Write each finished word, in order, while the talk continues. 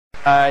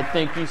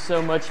Thank you so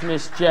much,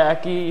 Miss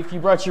Jackie. If you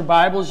brought your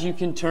Bibles, you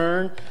can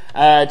turn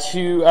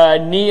to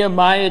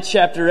Nehemiah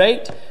chapter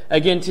 8.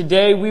 Again,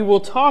 today we will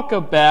talk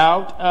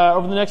about,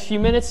 over the next few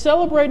minutes,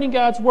 celebrating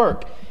God's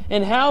work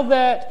and how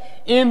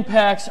that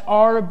impacts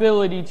our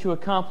ability to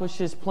accomplish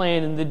His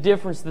plan and the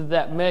difference that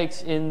that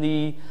makes in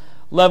the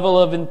level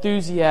of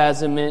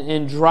enthusiasm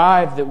and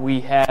drive that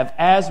we have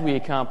as we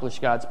accomplish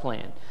God's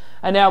plan.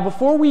 And now,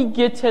 before we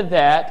get to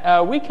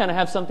that, we kind of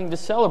have something to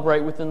celebrate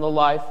within the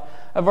life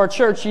of our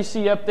church. You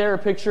see up there a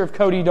picture of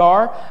Cody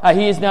Darr.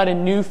 He is not a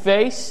new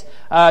face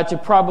to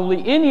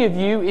probably any of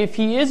you. If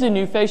he is a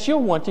new face,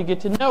 you'll want to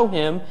get to know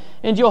him,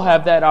 and you'll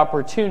have that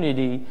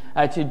opportunity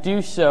to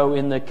do so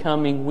in the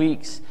coming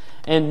weeks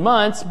and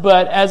months.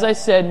 But as I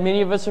said,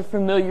 many of us are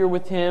familiar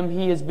with him.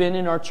 He has been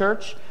in our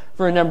church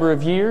for a number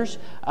of years.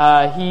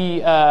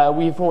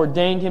 We've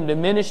ordained him to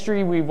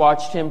ministry. We've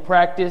watched him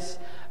practice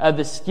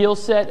the skill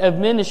set of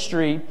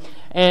ministry.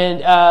 And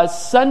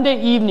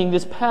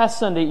this past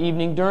Sunday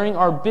evening, during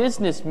our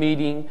business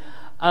meeting,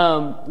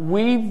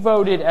 we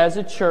voted as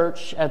a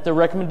church, at the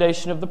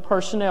recommendation of the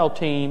personnel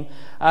team,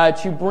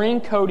 to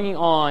bring Cody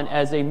on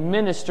as a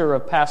minister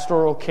of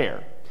pastoral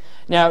care.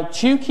 Now,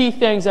 two key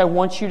things I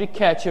want you to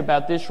catch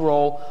about this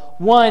role.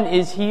 One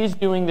is he is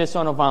doing this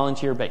on a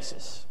volunteer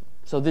basis.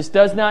 So this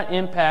does not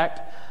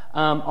impact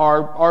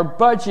our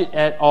budget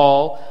at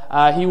all.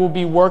 He will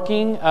be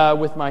working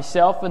with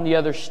myself and the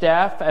other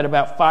staff at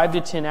about 5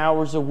 to 10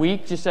 hours a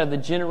week, just out of the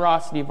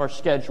generosity of our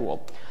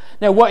schedule.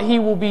 Now, what he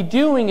will be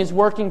doing is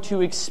working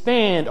to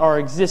expand our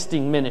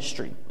existing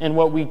ministry and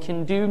what we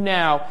can do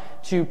now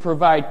to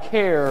provide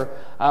care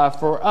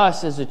for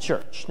us as a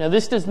church. Now,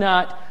 this does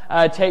not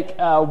take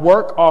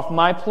work off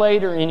my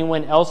plate or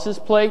anyone else's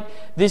plate.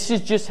 This is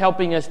just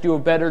helping us do a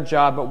better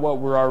job at what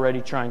we're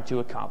already trying to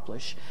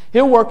accomplish.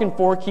 He'll work in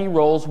 4 key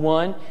roles.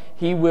 One,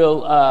 he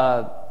will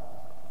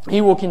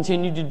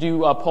continue to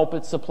do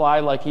pulpit supply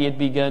like he had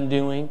begun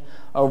doing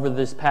over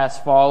this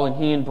past fall, and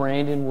he and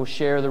Brandon will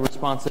share the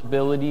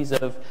responsibilities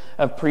of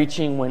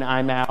preaching when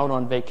I'm out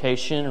on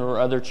vacation or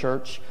other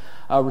church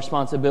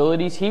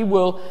responsibilities. He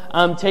will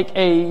take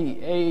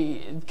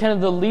a kind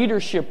of the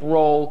leadership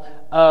role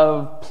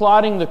of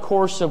plotting the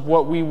course of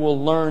what we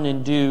will learn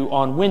and do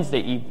on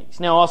Wednesday evenings.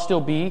 Now, I'll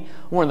still be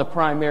one of the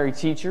primary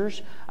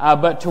teachers,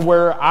 but to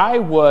where I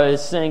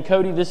was saying,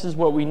 Cody, this is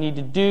what we need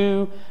to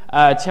do.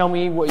 Tell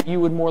me what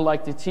you would more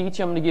like to teach.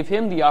 I'm going to give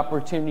him the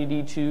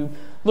opportunity to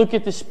look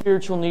at the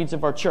spiritual needs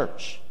of our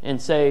church and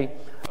say,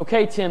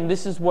 okay, Tim,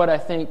 this is what I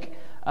think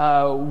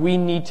we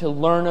need to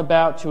learn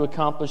about to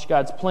accomplish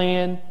God's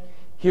plan.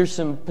 Here's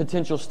some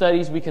potential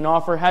studies we can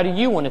offer. How do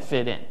you want to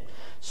fit in?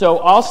 So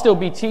I'll still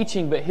be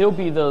teaching, but he'll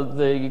be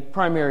the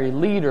primary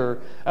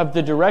leader of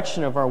the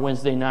direction of our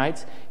Wednesday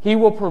nights. He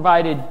will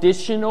provide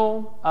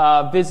additional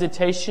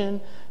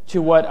visitation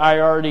to what I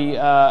already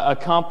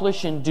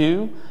accomplish and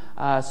do.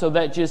 So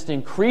that just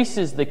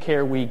increases the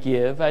care we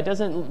give. It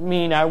doesn't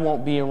mean I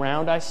won't be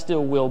around. I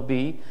still will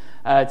be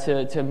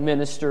to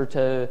minister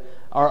to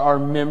our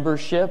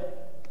membership.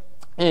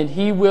 And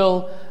he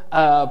will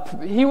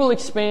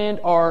expand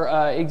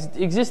our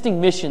existing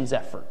missions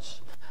efforts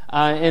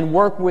and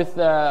work with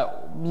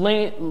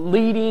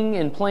leading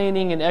and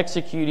planning and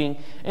executing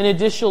an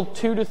additional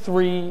 2 to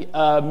 3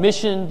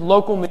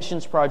 local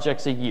missions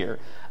projects a year.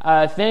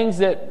 Things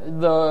that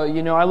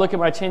I look at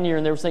my tenure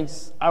and there was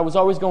things I was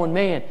always going,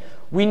 man,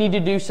 we need to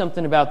do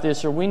something about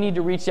this, or we need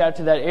to reach out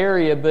to that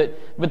area.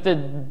 But the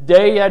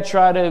day I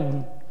try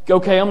to,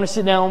 okay, I'm going to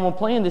sit down, I'm going to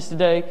plan this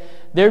today,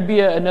 there'd be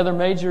another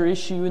major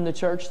issue in the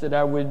church that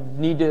I would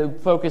need to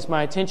focus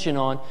my attention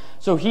on.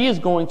 So he is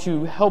going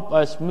to help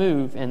us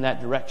move in that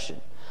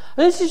direction.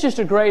 This is just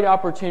a great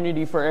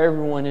opportunity for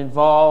everyone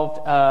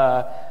involved.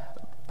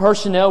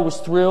 Personnel was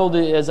thrilled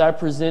as I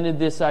presented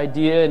this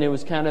idea, and it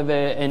was kind of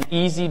an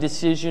easy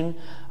decision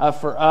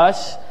for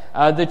us.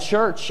 The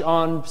church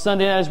on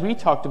Sunday night, as we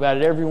talked about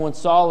it, everyone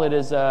saw it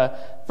as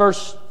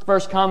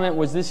first comment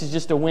was, this is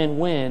just a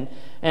win-win.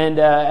 And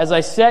as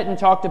I sat and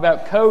talked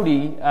about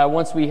Cody,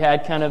 once we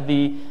had kind of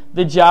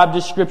the job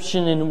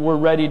description and we're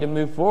ready to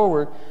move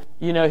forward,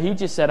 he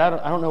just said, I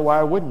don't know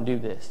why I wouldn't do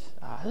this.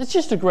 It's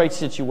just a great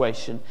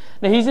situation.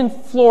 Now, he's in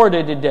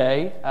Florida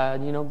today.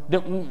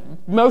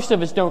 Most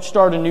of us don't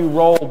start a new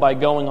role by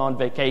going on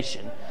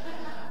vacation.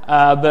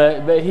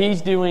 But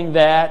he's doing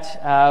that.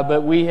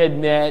 But we had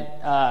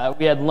met,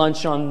 we had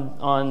lunch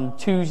on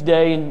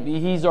Tuesday, and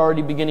he's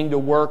already beginning to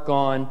work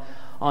on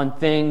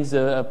things,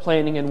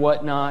 planning and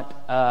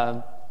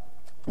whatnot.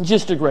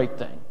 Just a great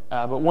thing.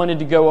 But wanted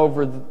to go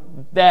over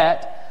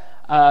that.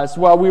 So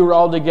while we were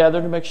all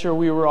together to make sure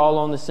we were all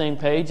on the same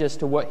page as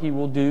to what he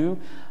will do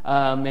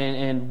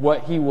and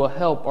what he will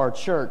help our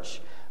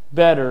church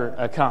better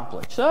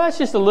accomplish. So that's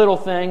just a little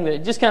thing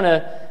that just kind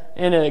of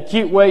in a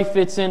cute way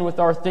fits in with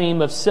our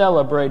theme of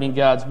celebrating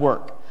God's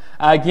work.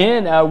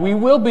 Again, we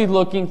will be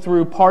looking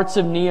through parts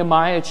of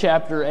Nehemiah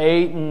chapter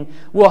 8, and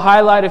we'll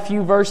highlight a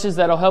few verses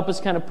that'll help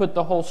us kind of put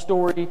the whole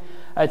story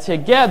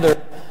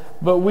together.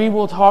 But we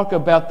will talk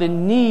about the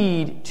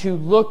need to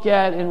look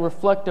at and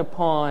reflect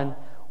upon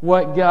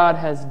what God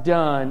has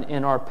done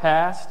in our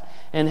past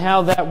and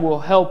how that will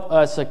help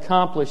us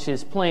accomplish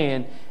His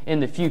plan in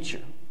the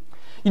future.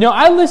 You know,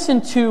 I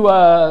listen to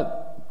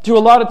a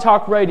lot of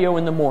talk radio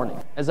in the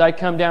morning as I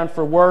come down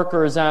for work,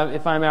 or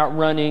if I'm out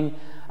running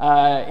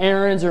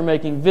errands or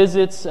making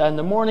visits in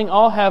the morning.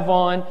 I'll have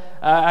on.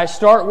 I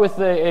start with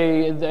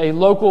a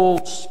local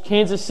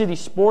Kansas City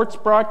sports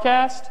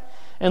broadcast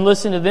and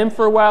listen to them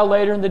for a while.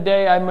 Later in the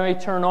day, I may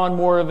turn on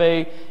more of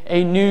a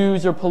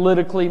news or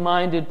politically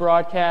minded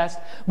broadcast.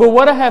 But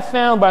what I have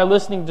found by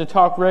listening to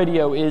talk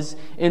radio is,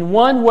 in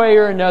one way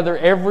or another,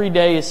 every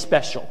day is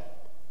special.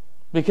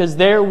 Because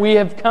there we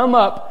have come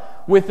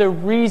up with a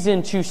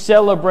reason to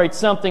celebrate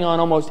something on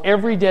almost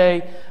every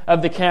day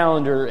of the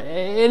calendar.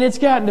 And it's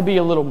gotten to be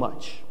a little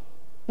much.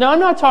 Now, I'm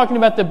not talking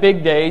about the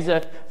big days.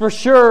 For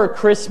sure,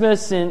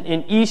 Christmas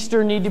and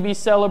Easter need to be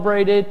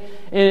celebrated,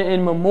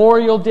 and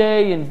Memorial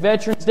Day and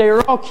Veterans Day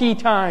are all key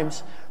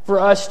times for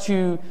us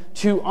to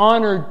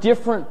honor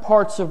different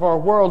parts of our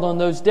world on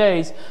those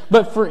days.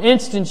 But for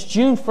instance,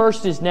 June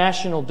 1st is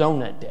National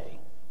Donut Day.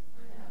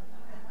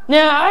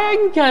 Now, I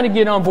can kind of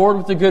get on board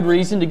with a good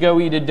reason to go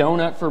eat a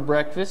donut for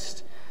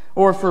breakfast,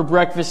 or for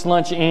breakfast,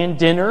 lunch, and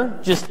dinner,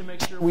 just to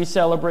make sure we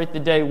celebrate the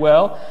day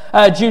well.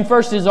 June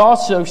 1st is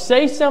also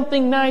Say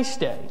Something Nice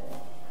Day.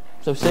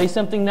 So say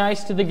something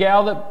nice to the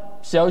gal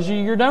that sells you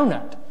your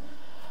donut.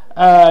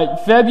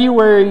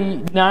 February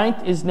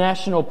 9th is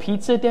National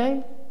Pizza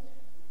Day.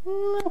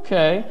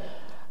 Okay.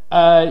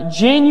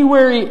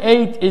 January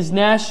 8th is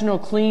National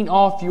Clean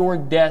Off Your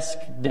Desk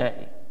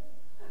Day.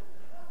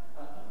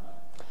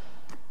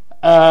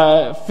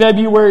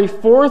 February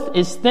 4th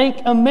is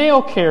Thank a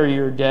Mail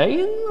Carrier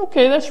Day.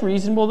 Okay, that's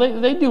reasonable.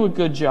 They do a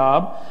good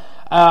job.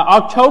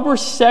 October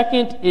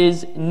 2nd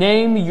is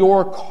Name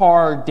Your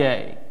Car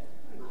Day.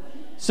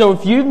 So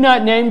if you've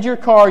not named your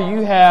car,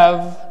 you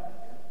have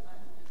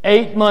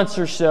 9 months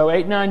or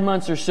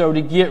so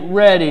to get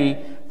ready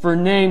for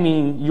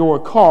naming your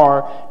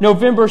car.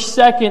 November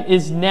 2nd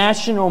is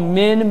National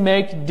Men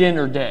Make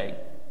Dinner Day.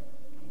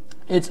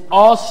 It's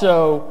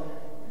also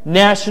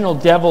National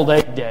Deviled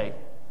Egg Day.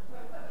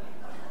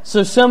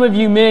 So some of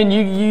you men,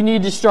 you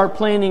need to start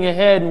planning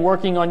ahead and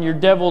working on your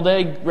deviled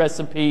egg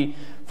recipe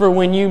for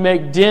when you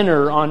make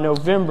dinner on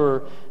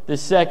November the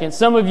 2nd.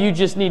 Some of you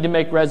just need to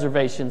make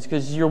reservations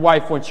because your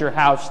wife wants your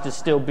house to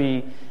still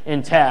be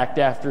intact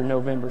after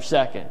November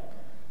 2nd.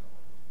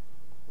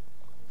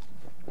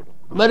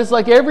 But it's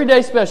like every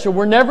day special.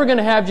 We're never going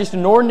to have just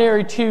an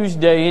ordinary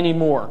Tuesday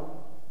anymore.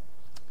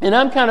 And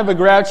I'm kind of a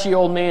grouchy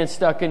old man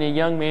stuck in a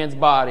young man's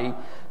body.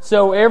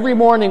 So every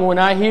morning when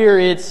I hear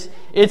it's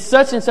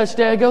such and such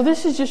day, I go,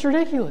 this is just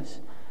ridiculous.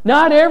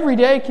 Not every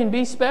day can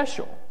be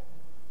special.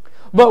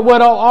 But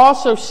what I'll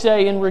also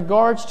say in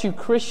regards to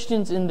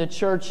Christians in the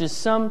church is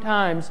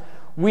sometimes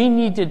we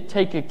need to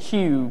take a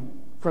cue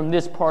from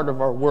this part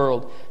of our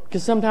world,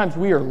 because sometimes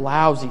we are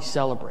lousy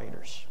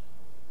celebrators.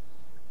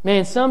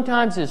 Man,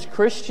 sometimes as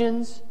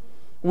Christians,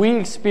 we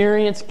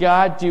experience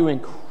God do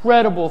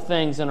incredible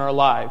things in our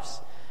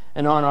lives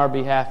and on our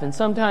behalf. And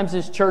sometimes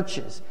as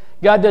churches,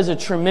 God does a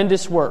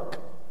tremendous work,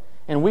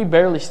 and we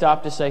barely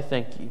stop to say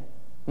thank you.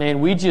 Man,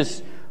 we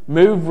just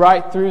move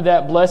right through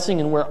that blessing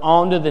and we're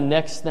on to the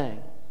next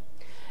thing.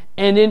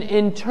 And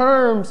in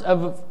terms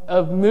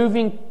of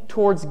moving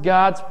towards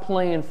God's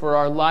plan for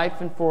our life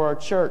and for our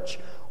church,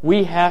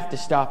 we have to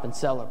stop and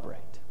celebrate.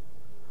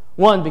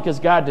 One, because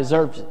God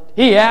deserves it.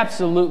 He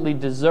absolutely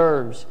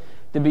deserves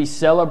to be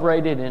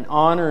celebrated and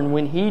honored. And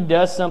when He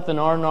does something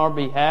on our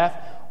behalf,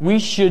 we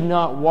should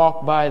not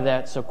walk by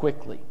that so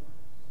quickly.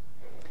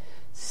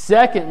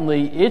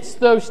 Secondly, it's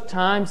those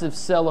times of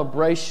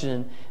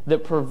celebration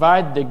that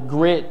provide the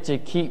grit to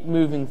keep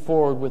moving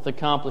forward with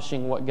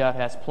accomplishing what God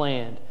has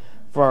planned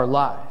for our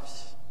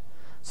lives.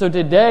 So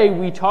today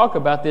we talk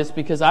about this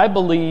because I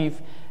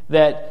believe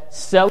that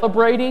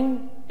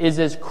celebrating is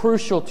as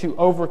crucial to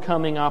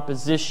overcoming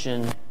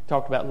opposition,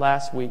 talked about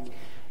last week,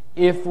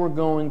 if we're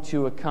going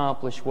to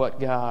accomplish what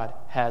God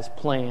has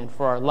planned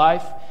for our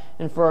life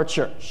and for our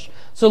church.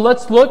 So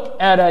let's look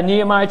at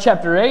Nehemiah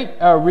chapter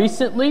 8.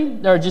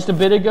 Recently, or just a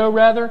bit ago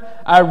rather,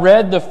 I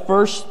read the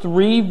first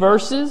 3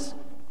 verses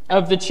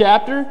of the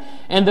chapter.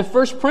 And the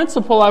first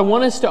principle I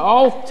want us to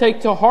all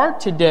take to heart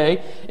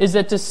today is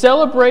that to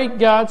celebrate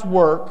God's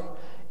work,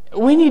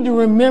 we need to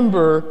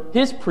remember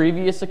His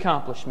previous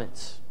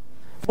accomplishments.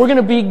 If we're going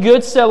to be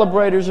good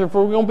celebrators, or if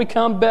we're going to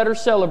become better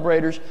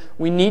celebrators,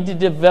 we need to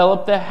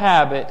develop the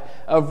habit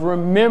of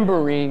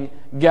remembering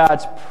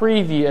God's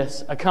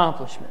previous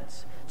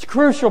accomplishments. It's a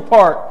crucial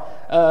part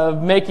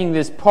of making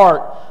this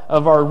part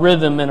of our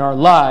rhythm in our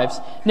lives.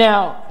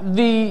 Now,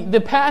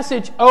 the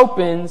passage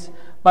opens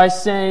by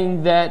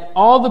saying that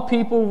all the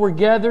people were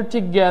gathered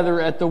together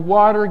at the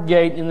water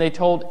gate, and they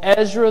told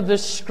Ezra the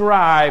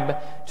scribe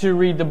to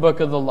read the book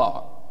of the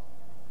law.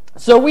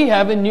 So we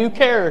have a new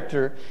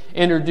character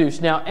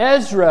introduced. Now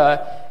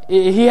Ezra,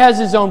 he has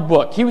his own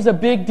book. He was a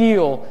big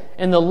deal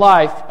in the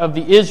life of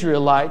the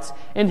Israelites,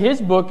 and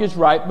his book is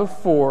right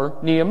before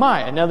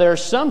Nehemiah. Now there are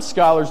some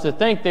scholars that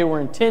think they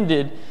were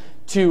intended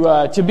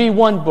to be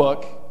one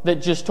book, that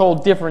just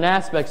told different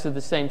aspects of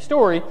the same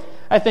story,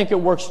 I think it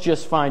works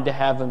just fine to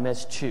have them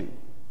as two.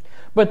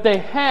 But they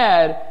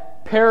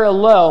had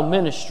parallel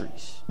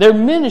ministries. Their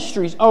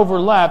ministries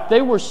overlapped.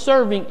 They were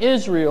serving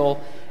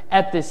Israel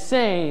at the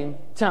same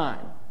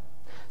time.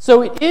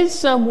 So it is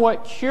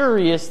somewhat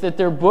curious that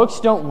their books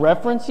don't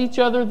reference each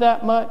other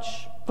that much.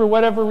 For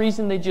whatever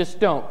reason, they just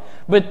don't.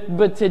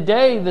 But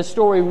today, the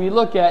story we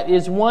look at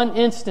is one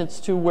instance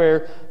to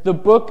where the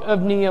book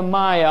of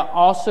Nehemiah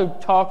also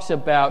talks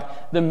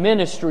about the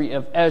ministry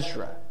of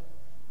Ezra.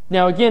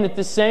 Now again, at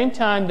the same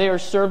time, they are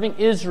serving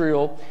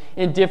Israel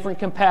in different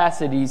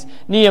capacities.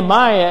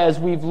 Nehemiah, as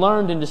we've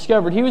learned and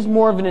discovered, he was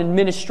more of an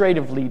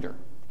administrative leader.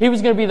 He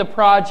was going to be the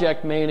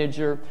project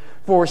manager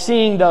for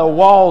seeing the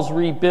walls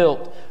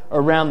rebuilt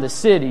around the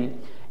city.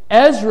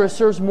 Ezra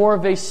serves more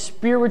of a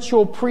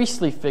spiritual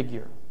priestly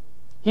figure.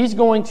 He's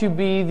going to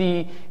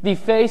be the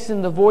face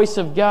and the voice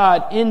of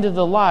God into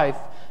the life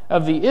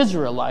of the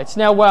Israelites.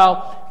 Now,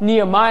 while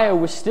Nehemiah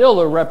was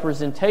still a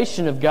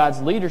representation of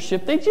God's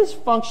leadership, they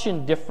just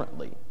functioned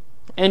differently.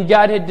 And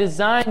God had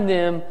designed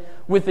them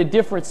with a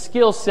different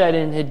skill set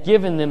and had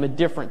given them a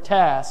different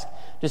task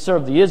to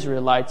serve the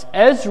Israelites.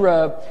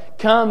 Ezra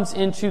comes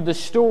into the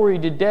story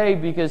today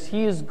because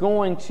he is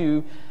going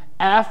to,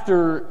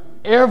 after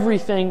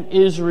everything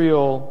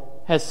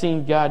Israel has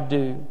seen God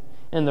do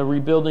in the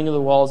rebuilding of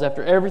the walls,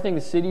 after everything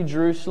the city of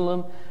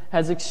Jerusalem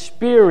has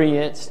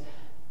experienced,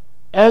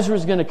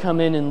 Ezra's going to come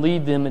in and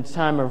lead them in a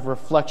time of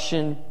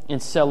reflection and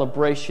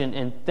celebration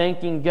and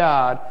thanking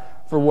God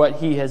for what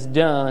He has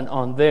done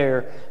on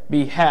their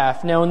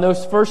behalf. Now, in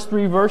those first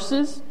 3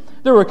 verses,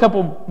 there were a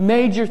couple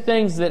major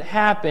things that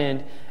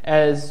happened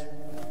as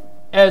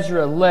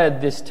Ezra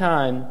led this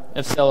time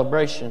of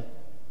celebration.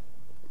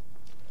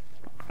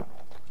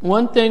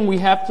 One thing we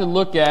have to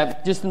look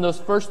at, just in those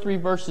first 3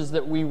 verses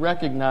that we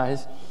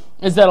recognize,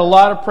 is that a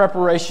lot of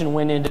preparation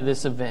went into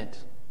this event.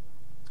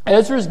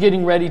 Ezra's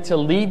getting ready to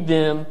lead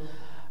them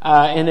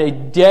in a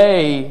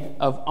day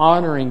of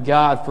honoring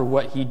God for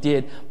what He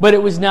did. But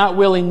it was not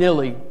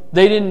willy-nilly.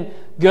 They didn't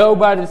go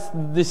by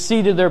the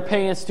seat of their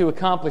pants to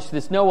accomplish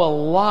this. No, a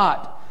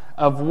lot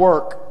of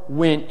work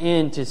went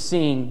into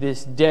seeing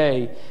this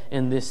day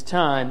and this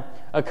time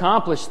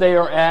accomplished. They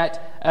are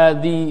at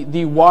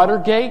the water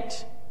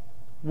gate,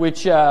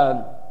 which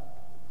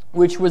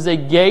was a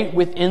gate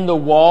within the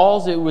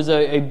walls. It was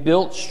a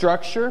built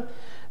structure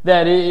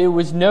that it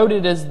was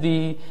noted as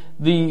the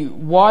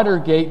water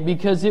gate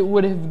because it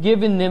would have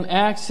given them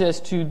access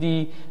to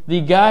the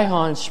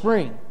Gihon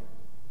spring.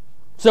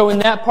 So in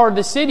that part of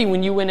the city,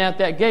 when you went out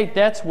that gate,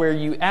 that's where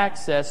you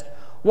accessed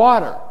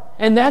water.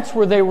 And that's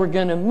where they were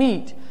going to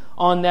meet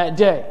on that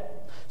day.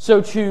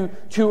 So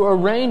to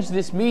arrange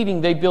this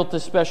meeting, they built a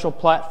special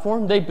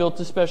platform, they built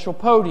a special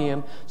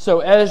podium,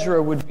 so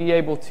Ezra would be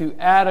able to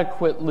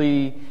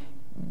adequately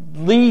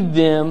lead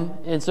them.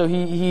 And so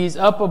he's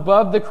up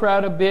above the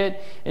crowd a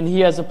bit, and he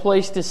has a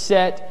place to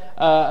set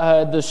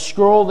the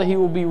scroll that he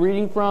will be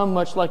reading from,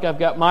 much like I've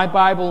got my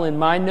Bible and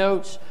my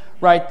notes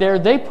right there.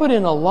 They put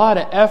in a lot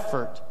of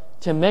effort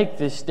to make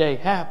this day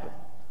happen.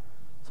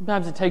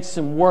 Sometimes it takes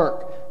some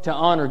work to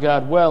honor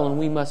God well, and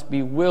we must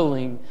be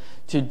willing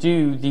to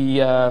do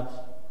the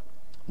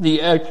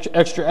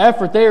extra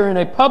effort. They are in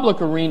a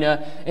public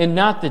arena and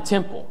not the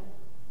temple.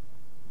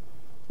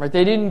 Right?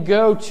 They didn't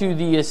go to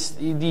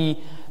the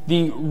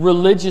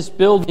religious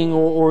building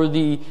or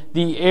the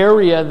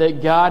area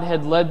that God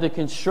had led the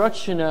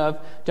construction of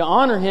to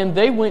honor Him.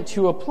 They went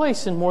to a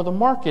place in more the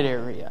market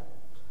area.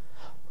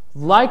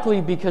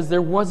 Likely because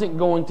there wasn't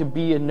going to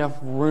be enough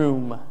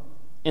room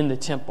in the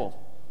temple.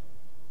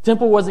 The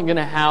temple wasn't going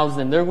to house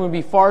them. There were going to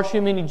be far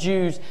too many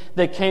Jews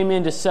that came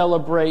in to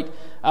celebrate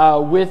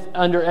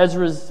under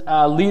Ezra's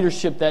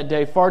leadership that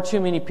day. Far too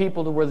many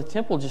people to where the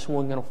temple just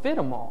wasn't going to fit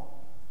them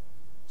all.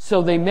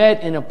 So they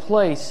met in a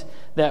place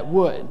that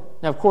would.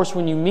 Now, of course,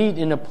 when you meet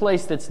in a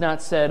place that's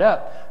not set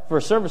up for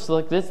a service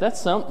like this,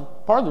 that's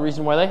part of the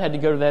reason why they had to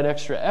go to that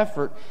extra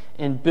effort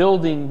in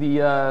building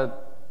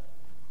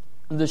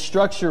the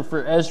structure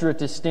for Ezra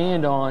to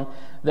stand on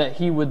that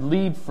he would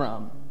lead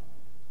from.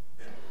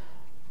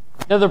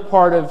 Another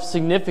part of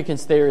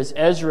significance there is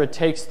Ezra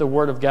takes the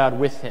Word of God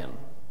with him.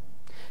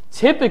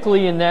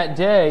 Typically in that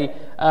day,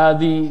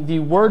 the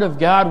Word of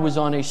God was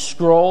on a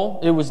scroll.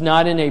 It was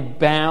not in a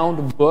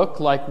bound book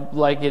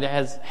like it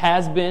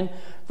has been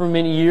for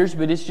many years,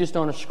 but it's just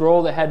on a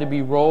scroll that had to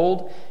be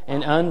rolled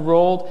and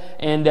unrolled,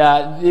 and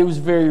it was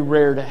very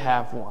rare to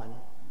have one.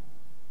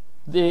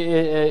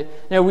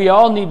 Now, we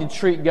all need to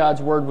treat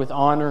God's Word with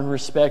honor and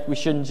respect. We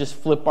shouldn't just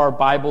flip our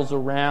Bibles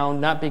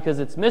around, not because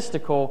it's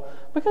mystical,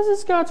 because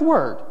it's God's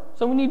Word.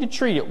 So we need to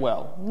treat it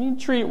well. We need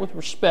to treat it with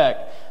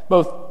respect,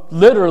 both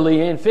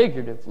literally and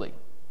figuratively.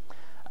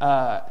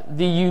 The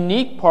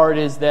unique part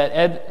is that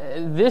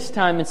at this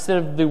time, instead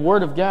of the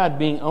Word of God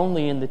being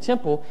only in the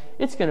temple,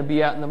 it's going to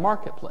be out in the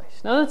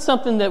marketplace. Now, that's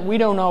something that we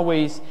don't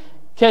always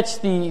catch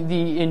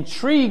the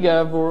intrigue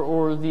of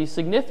or the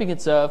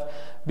significance of,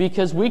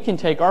 because we can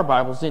take our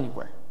Bibles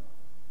anywhere.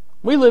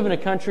 We live in a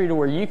country to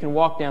where you can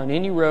walk down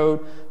any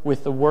road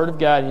with the Word of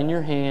God in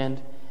your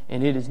hand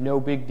and it is no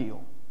big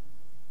deal.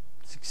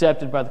 It's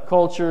accepted by the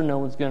culture. No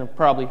one's going to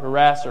probably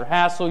harass or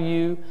hassle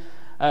you.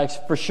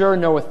 For sure,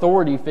 no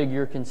authority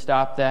figure can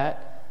stop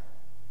that.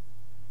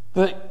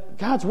 But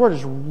God's Word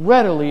is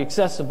readily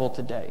accessible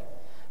today.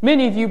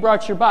 Many of you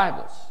brought your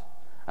Bibles.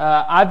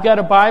 I've got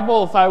a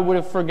Bible. If I would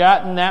have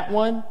forgotten that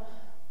one,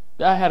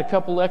 I had a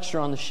couple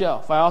extra on the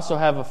shelf. I also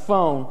have a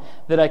phone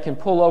that I can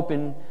pull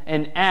open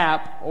an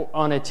app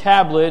on a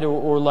tablet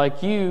or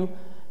like you,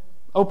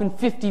 open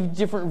 50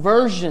 different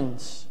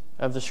versions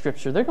of the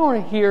Scripture. They're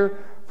going to hear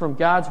from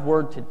God's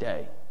Word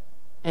today.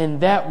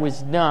 And that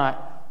was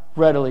not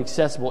readily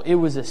accessible. It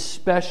was a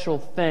special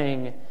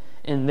thing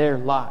in their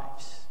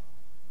lives.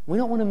 We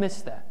don't want to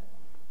miss that.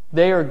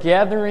 They are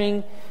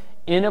gathering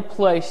in a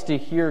place to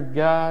hear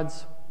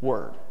God's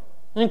Word.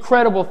 An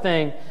incredible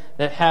thing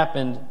that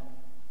happened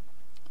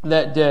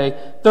that day.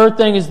 Third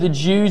thing is the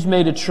Jews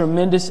made a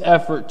tremendous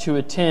effort to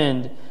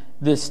attend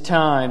this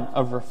time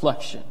of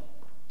reflection.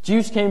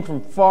 Jews came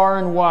from far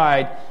and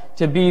wide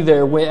to be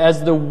there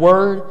as the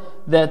word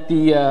that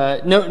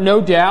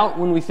no doubt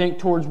when we think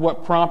towards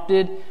what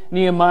prompted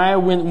Nehemiah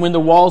when the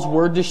walls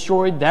were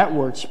destroyed, that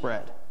word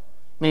spread.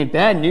 Man,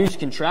 bad news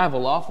can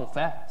travel awful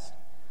fast.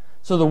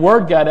 So the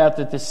word got out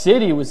that the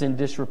city was in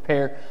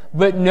disrepair,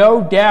 but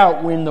no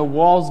doubt when the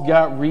walls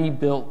got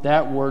rebuilt,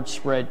 that word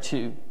spread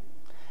too.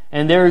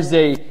 And there's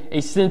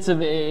a sense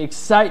of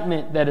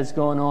excitement that is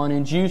going on,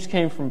 and Jews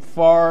came from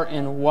far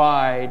and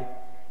wide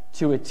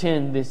to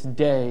attend this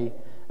day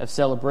of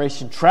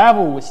celebration.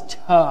 Travel was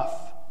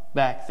tough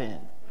back then.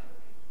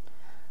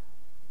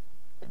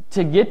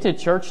 To get to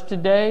church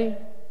today,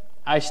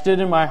 I stood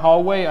in my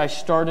hallway, I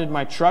started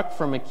my truck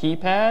from a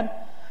keypad,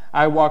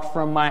 I walked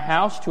from my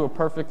house to a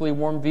perfectly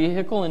warm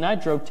vehicle, and I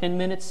drove 10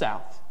 minutes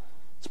south.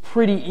 It's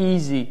pretty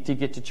easy to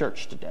get to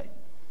church today.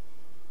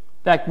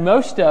 In fact,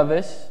 most of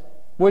us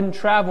wouldn't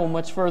travel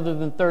much further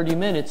than 30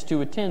 minutes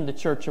to attend the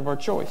church of our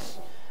choice.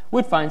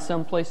 We'd find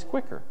someplace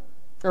quicker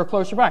or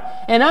closer by.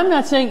 And I'm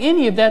not saying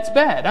any of that's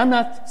bad. I'm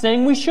not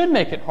saying we should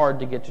make it hard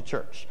to get to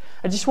church.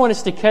 I just want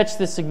us to catch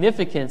the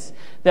significance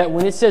that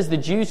when it says the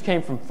Jews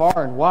came from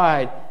far and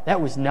wide,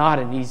 that was not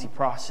an easy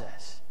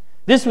process.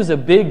 This was a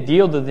big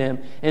deal to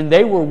them, and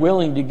they were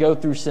willing to go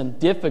through some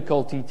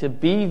difficulty to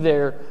be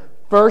there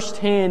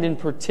firsthand and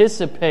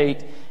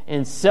participate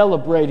in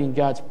celebrating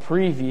God's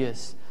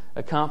previous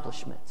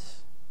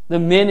accomplishments. The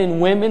men and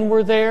women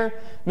were there,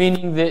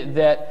 meaning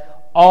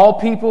that all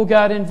people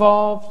got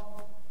involved,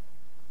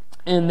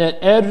 and that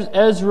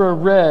Ezra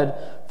read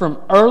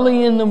from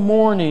early in the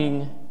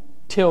morning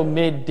till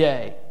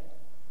midday.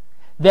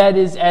 That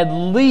is at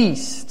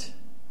least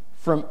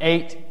from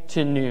 8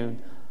 to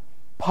noon,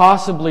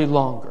 possibly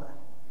longer.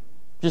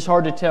 Just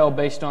hard to tell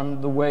based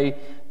on the way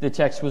the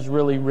text was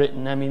really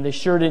written. I mean, they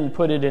sure didn't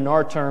put it in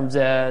our terms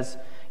as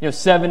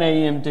 7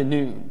 a.m. to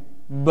noon.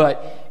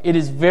 But it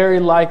is very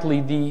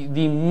likely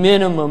the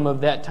minimum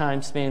of that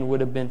time span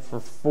would have been for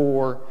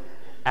 4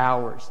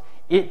 hours.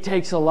 It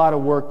takes a lot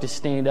of work to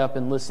stand up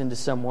and listen to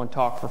someone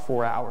talk for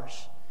 4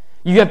 hours.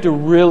 You have to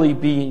really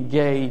be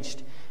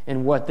engaged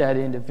in what that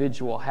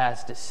individual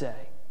has to say.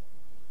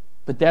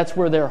 But that's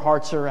where their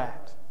hearts are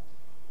at.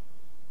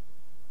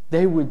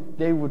 They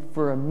would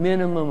for a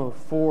minimum of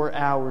 4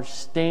 hours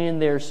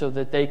stand there so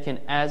that they can,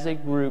 as a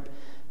group,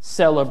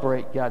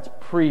 celebrate God's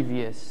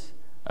previous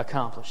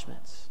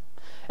accomplishments.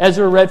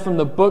 Ezra read from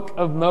the book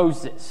of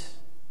Moses.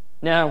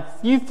 Now,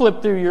 if you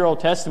flip through your Old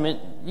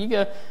Testament, you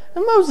go,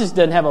 Moses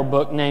doesn't have a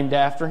book named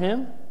after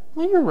him.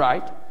 Well, you're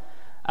right.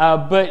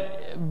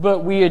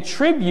 But we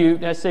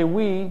attribute, I say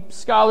we,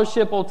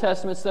 scholarship, Old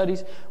Testament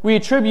studies, we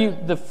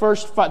attribute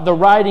the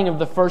writing of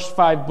the first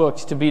 5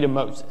 books to be to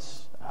Moses.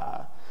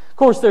 Of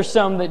course, there's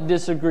some that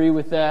disagree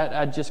with that.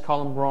 I'd just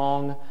call them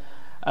wrong.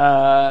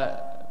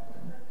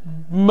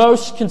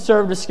 Most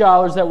conservative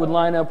scholars that would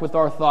line up with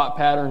our thought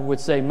pattern would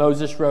say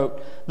Moses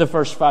wrote the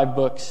first 5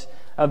 books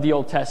of the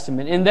Old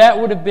Testament. And that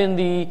would have been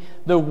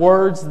the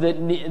words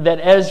that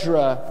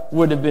Ezra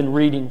would have been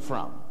reading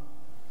from.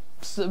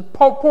 So,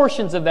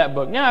 portions of that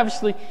book. Now,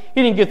 obviously,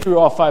 he didn't get through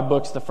all 5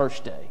 books the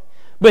first day.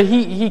 But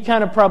he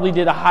kind of probably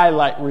did a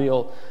highlight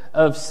reel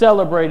of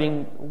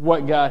celebrating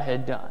what God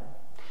had done.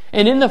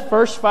 And in the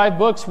first 5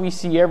 books, we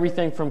see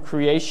everything from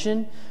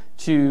creation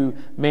to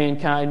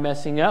mankind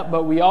messing up.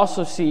 But we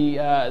also see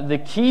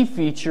the key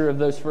feature of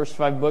those first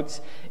 5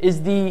 books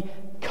is the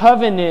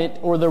covenant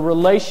or the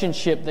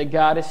relationship that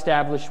God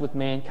established with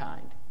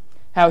mankind.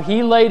 How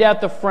He laid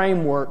out the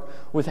framework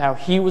with how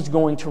He was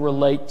going to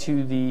relate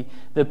to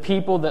the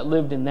people that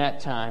lived in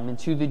that time and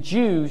to the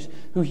Jews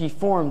who He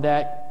formed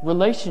that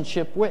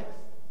relationship with.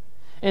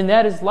 And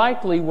that is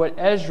likely what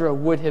Ezra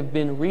would have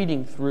been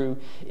reading through,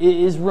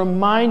 is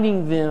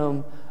reminding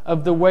them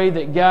of the way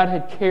that God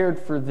had cared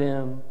for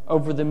them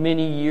over the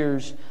many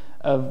years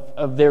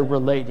of their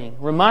relating.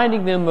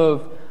 Reminding them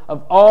of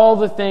all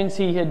the things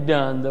He had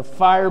done. The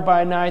fire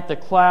by night, the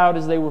cloud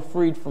as they were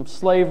freed from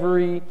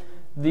slavery,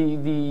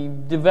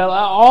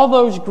 all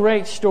those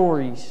great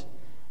stories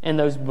in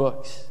those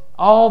books.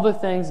 All the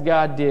things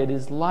God did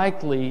is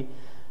likely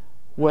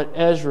what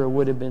Ezra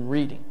would have been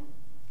reading.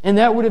 And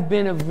that would have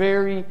been a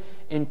very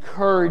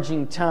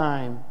encouraging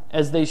time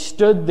as they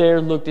stood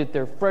there, looked at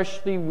their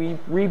freshly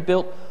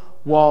rebuilt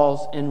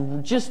walls,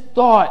 and just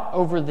thought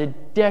over the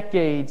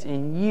decades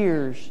and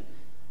years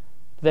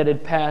that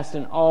had passed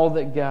and all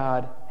that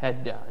God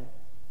had done.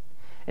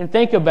 And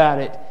think about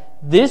it.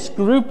 This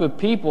group of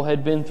people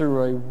had been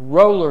through a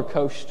roller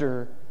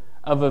coaster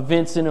of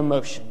events and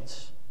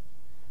emotions.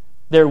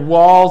 Their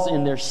walls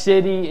in their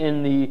city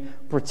and the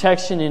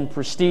protection and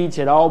prestige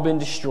had all been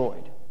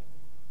destroyed.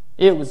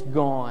 It was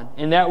gone.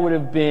 And that would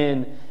have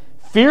been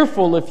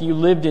fearful if you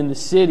lived in the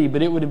city,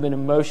 but it would have been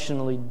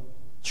emotionally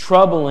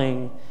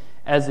troubling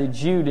as a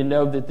Jew to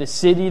know that the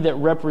city that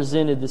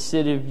represented the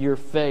city of your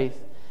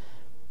faith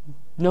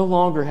no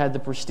longer had the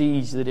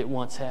prestige that it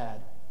once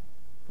had.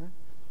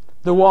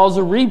 The walls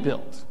are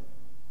rebuilt.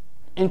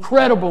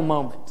 Incredible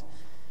moment.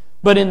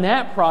 But in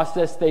that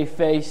process, they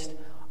faced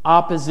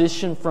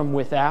opposition from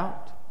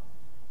without.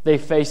 They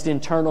faced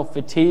internal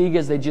fatigue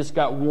as they just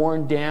got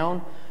worn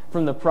down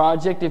from the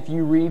project. If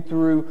you read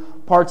through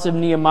parts of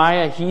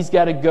Nehemiah, he's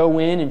got to go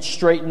in and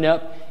straighten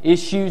up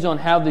issues on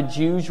how the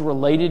Jews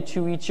related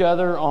to each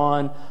other,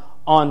 on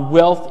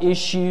wealth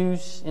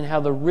issues, and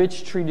how the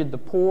rich treated the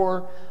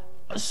poor.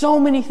 So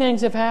many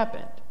things have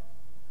happened.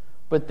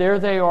 But there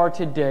they are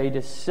today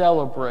to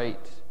celebrate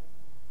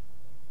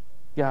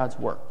God's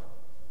work.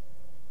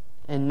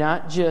 And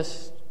not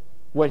just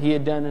what he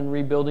had done in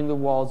rebuilding the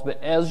walls, but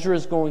Ezra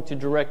is going to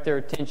direct their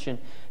attention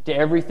to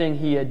everything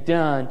he had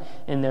done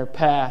in their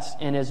past.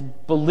 And as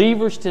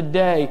believers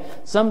today,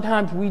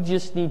 sometimes we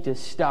just need to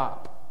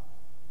stop.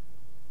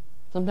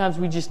 Sometimes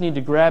we just need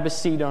to grab a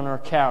seat on our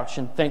couch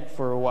and think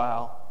for a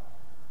while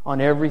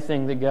on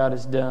everything that God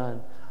has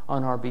done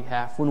on our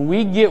behalf. When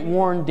we get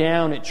worn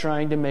down at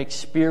trying to make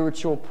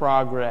spiritual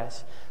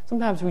progress,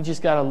 sometimes we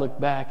just got to look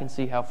back and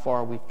see how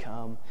far we've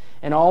come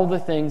and all the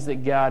things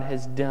that God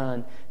has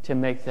done to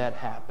make that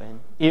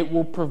happen. It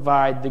will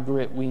provide the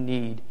grit we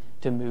need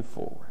to move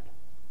forward.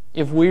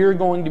 If we are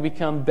going to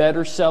become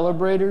better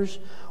celebrators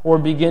or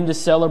begin to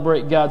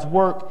celebrate God's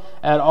work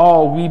at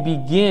all, we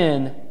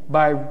begin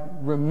by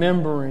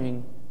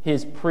remembering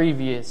his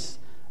previous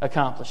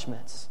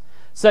accomplishments.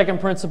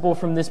 Second principle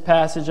from this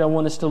passage I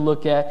want us to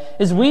look at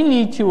is we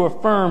need to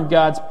affirm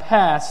God's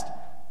past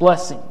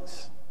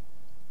blessings.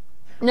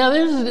 Now,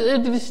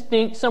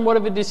 there's somewhat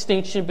of a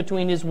distinction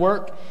between his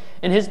work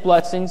and his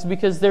blessings,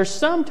 because there's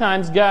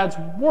sometimes God's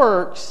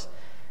works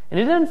and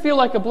it doesn't feel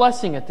like a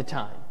blessing at the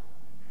time.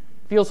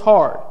 It feels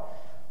hard.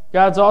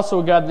 God's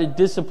also a God that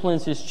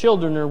disciplines his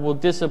children or will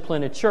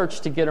discipline a church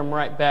to get them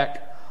right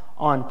back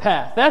on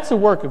path. That's the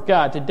work of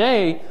God.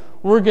 Today,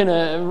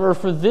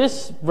 for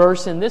this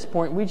verse and this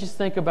point, we just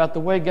think about the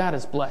way God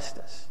has blessed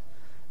us.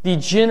 The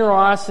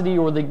generosity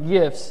or the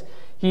gifts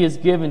he has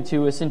given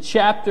to us. In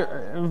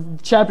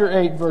chapter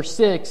 8, verse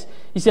 6,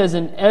 he says,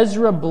 "And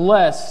Ezra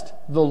blessed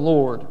the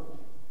Lord,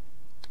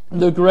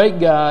 the great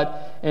God,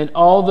 and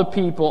all the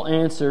people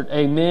answered,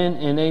 Amen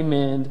and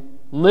Amen,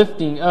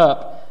 lifting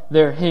up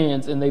their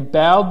hands. And they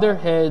bowed their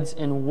heads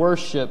and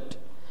worshipped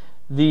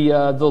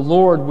the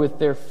Lord with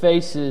their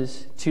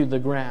faces to the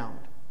ground."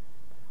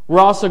 We're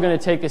also going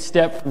to take a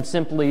step from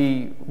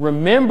simply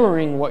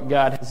remembering what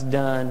God has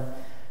done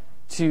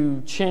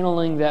to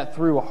channeling that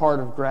through a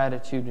heart of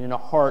gratitude and a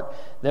heart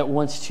that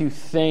wants to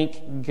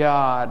thank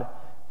God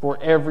for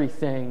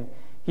everything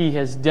he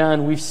has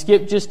done. We've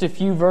skipped just a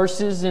few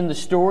verses in the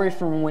story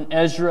from when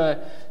Ezra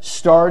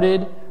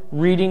started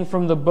reading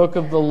from the book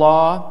of the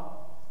law.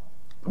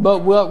 But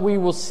what we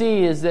will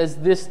see is as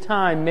this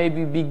time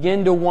maybe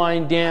begin to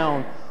wind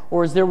down,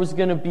 or as there was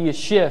going to be a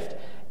shift,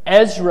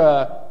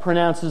 Ezra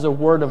pronounces a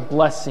word of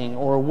blessing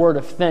or a word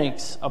of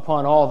thanks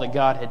upon all that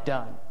God had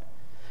done.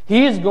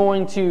 He is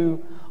going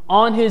to,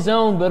 on his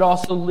own, but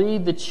also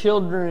lead the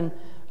children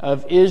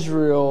of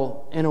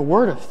Israel in a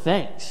word of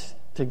thanks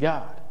to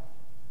God.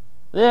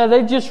 Yeah,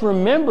 they just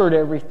remembered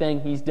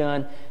everything he's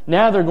done.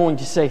 Now they're going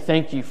to say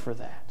thank you for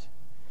that.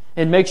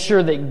 And make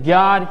sure that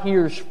God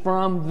hears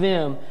from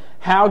them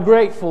how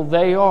grateful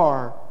they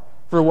are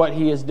for what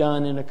he has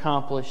done and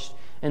accomplished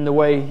and the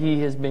way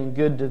he has been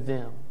good to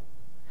them.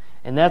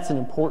 And that's an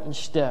important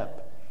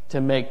step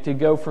to make, to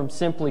go from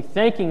simply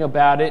thinking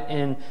about it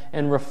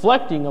and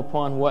reflecting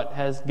upon what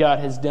God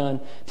has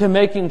done, to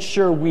making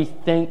sure we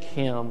thank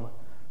him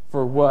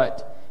for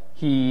what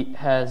he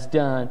has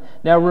done.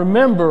 Now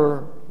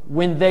remember,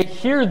 when they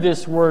hear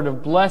this word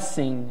of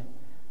blessing,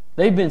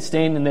 they've been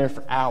standing there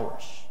for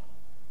hours.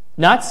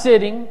 Not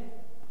sitting,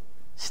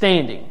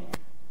 standing.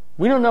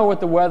 We don't know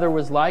what the weather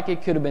was like.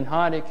 It could have been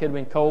hot, it could have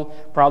been cold,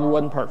 probably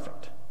wasn't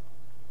perfect.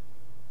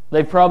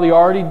 They've probably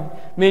already,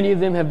 many of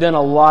them have done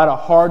a lot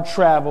of hard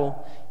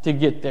travel to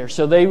get there.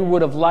 So they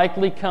would have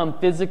likely come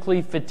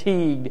physically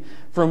fatigued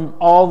from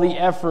all the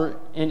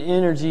effort and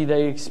energy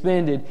they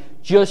expended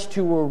just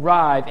to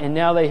arrive. And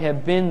now they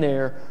have been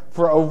there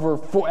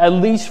for at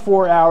least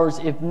 4 hours,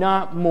 if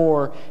not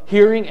more,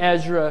 hearing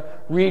Ezra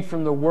read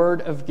from the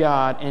Word of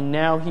God. And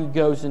now he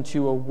goes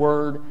into a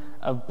word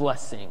of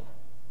blessing.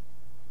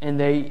 And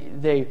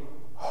they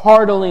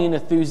heartily and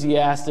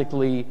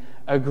enthusiastically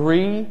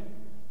agree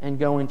and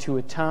go into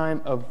a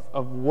time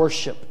of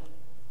worship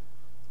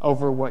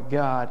over what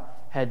God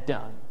had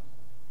done.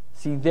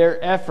 See,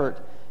 their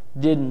effort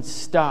didn't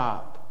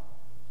stop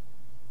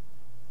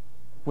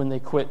when they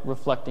quit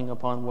reflecting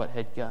upon what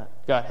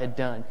God had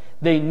done.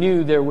 They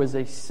knew there was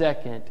a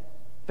second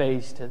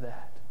phase to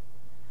that.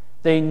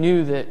 They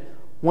knew that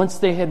once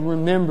they had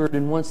remembered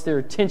and once their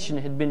attention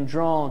had been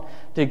drawn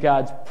to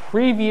God's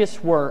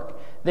previous work,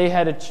 they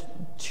had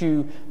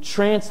to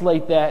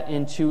translate that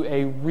into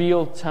a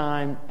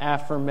real-time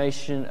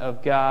affirmation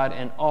of God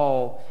and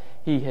all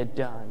He had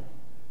done.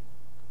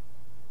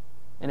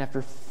 And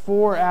after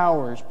 4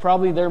 hours,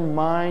 probably their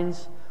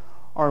minds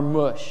are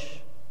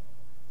mush,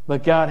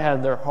 but God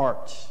had their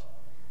hearts.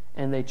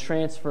 And they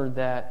transferred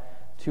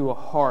that to a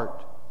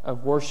heart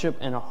of worship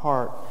and a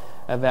heart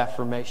of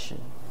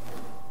affirmation.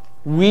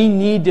 We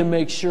need to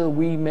make sure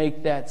we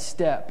make that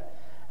step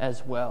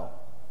as well.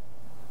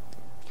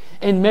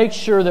 And make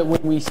sure that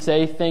when we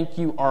say thank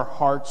you, our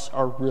hearts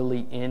are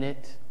really in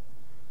it.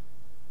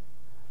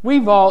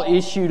 We've all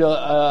issued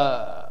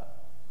a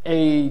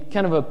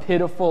kind of a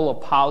pitiful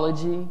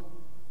apology.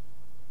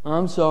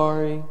 I'm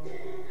sorry.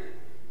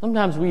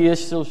 Sometimes we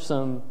issue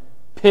some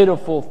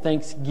pitiful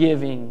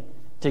thanksgiving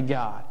to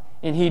God,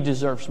 and He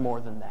deserves more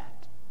than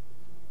that.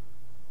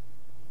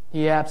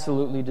 He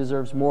absolutely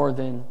deserves more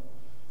than,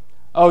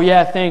 oh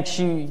yeah, thanks,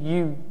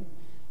 you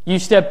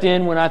stepped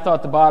in when I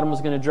thought the bottom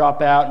was going to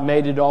drop out and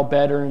made it all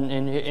better,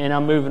 and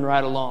I'm moving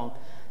right along.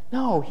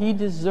 No, He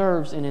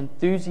deserves an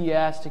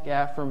enthusiastic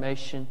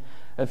affirmation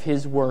of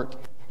His work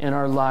in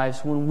our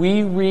lives. When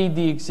we read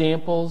the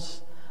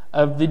examples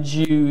of the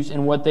Jews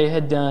and what they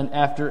had done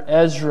after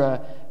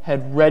Ezra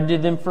had read to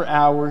them for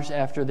hours,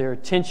 after their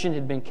attention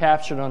had been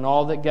captured on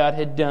all that God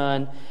had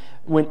done,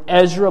 when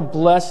Ezra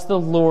blessed the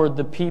Lord,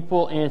 the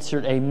people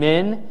answered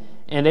amen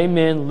and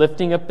amen,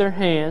 lifting up their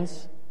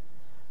hands.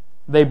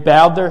 They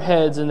bowed their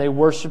heads and they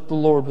worshiped the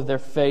Lord with their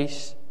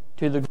face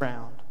to the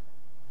ground.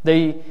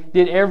 They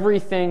did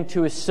everything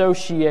to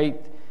associate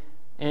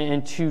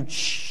and to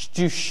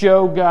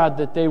show God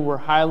that they were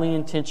highly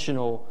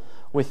intentional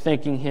with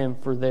thanking Him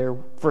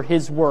for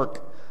His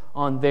work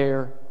on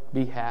their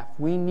behalf.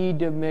 We need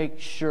to make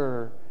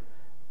sure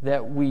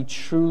that we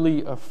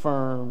truly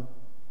affirm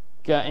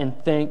God and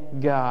thank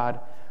God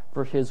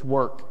for His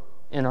work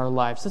in our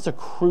lives. That's a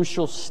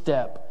crucial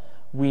step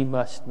we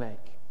must make.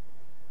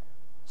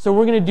 So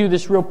we're going to do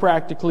this real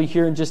practically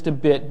here in just a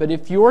bit, but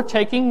if you're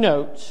taking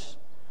notes,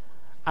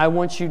 I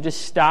want you to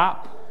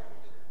stop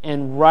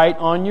and write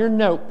on your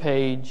note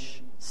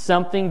page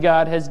something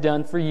God has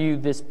done for you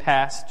this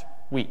past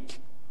week.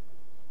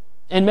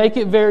 And make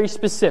it very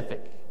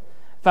specific.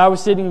 If I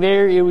was sitting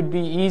there, it would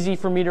be easy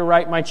for me to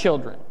write my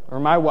children or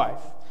my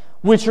wife,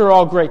 which are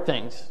all great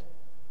things.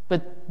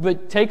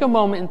 But take a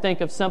moment and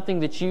think of something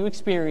that you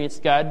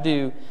experienced God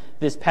do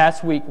this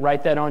past week.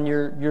 Write that on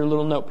your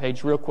little note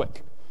page real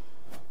quick.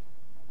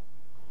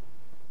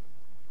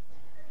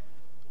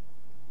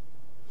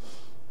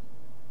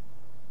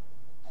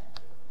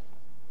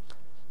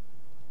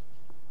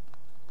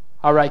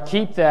 All right,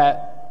 keep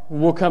that.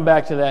 We'll come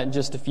back to that in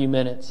just a few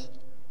minutes.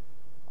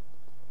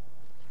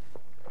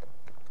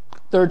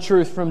 Third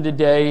truth from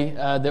today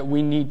that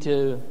we need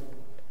to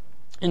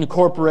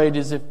incorporate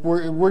is if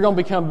we're going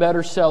to become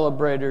better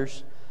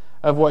celebrators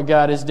of what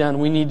God has done,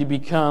 we need to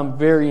become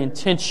very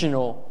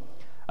intentional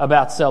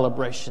about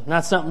celebration.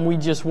 Not something we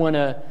just want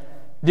to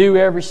do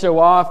every so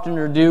often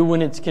or do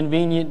when it's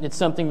convenient. It's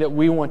something that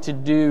we want to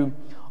do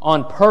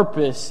on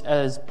purpose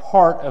as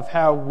part of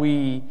how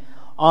we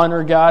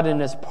honor God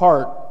and as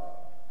part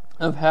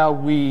of how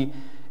we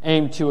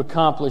aim to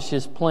accomplish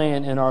His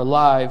plan in our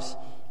lives.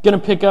 Going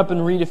to pick up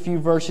and read a few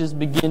verses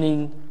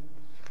beginning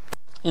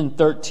in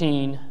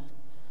 13.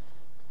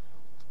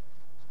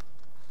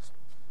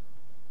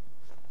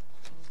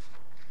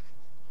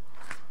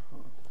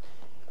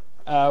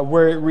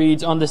 Where it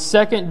reads, "On the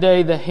second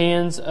day the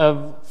hands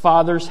of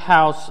Father's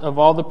house of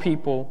all the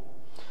people,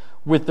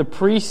 with the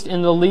priests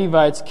and the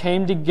Levites,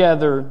 came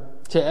together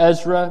to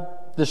Ezra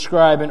the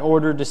scribe in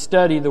order to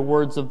study the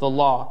words of the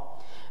law.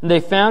 And they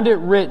found it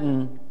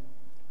written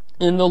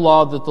in the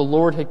law that the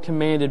Lord had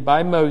commanded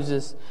by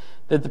Moses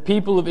that the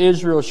people of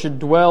Israel should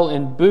dwell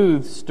in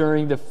booths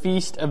during the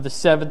feast of the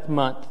 7th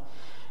month,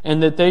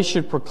 and that they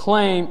should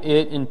proclaim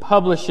it and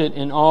publish it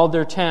in all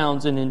their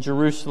towns and in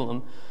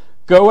Jerusalem.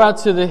 Go out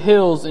to the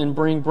hills and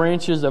bring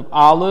branches of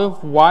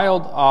olive,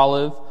 wild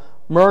olive,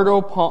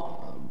 myrtle,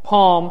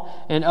 palm,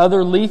 and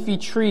other leafy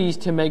trees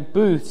to make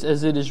booths,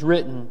 as it is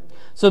written."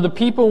 So the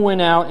people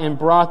went out and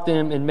brought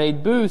them and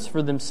made booths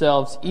for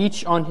themselves,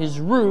 each on his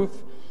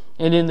roof,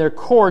 and in their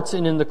courts,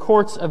 and in the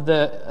courts of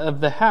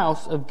the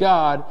house of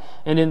God,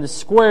 and in the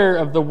square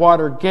of the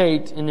water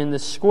gate, and in the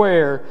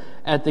square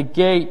at the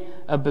gate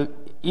of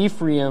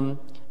Ephraim.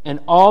 And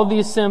all the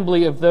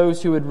assembly of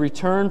those who had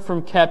returned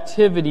from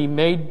captivity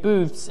made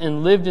booths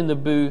and lived in the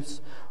booths,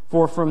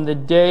 for from the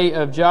day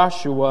of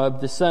Joshua,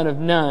 the son of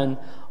Nun,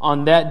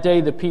 on that day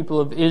the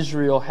people of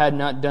Israel had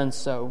not done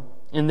so.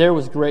 And there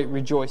was great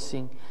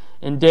rejoicing.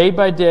 And day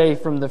by day,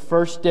 from the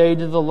first day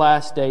to the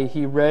last day,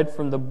 he read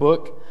from the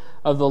book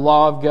of the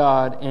law of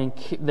God, and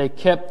they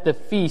kept the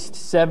feast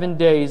 7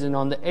 days, and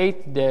on the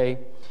 8th day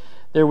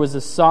there was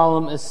a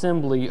solemn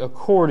assembly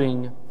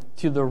according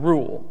to the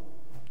rule.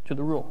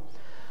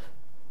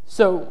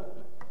 So,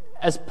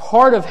 as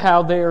part of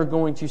how they are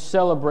going to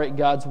celebrate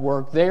God's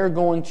work, they are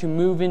going to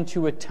move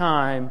into a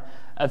time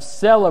of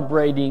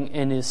celebrating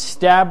an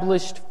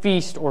established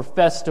feast or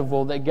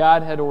festival that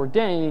God had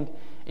ordained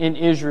in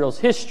Israel's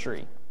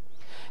history.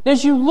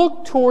 As you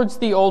look towards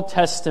the Old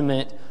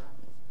Testament,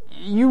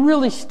 you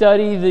really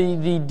study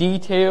the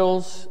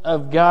details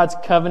of God's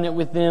covenant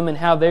with them and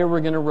how they were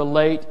going to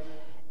relate.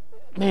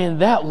 Man,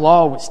 that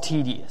law was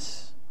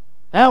tedious.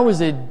 That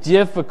was a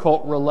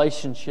difficult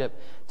relationship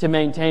to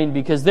maintain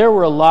because there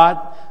were a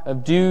lot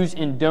of do's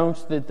and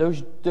don'ts that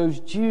those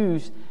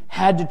Jews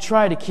had to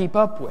try to keep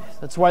up with.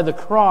 That's why the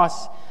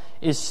cross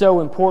is so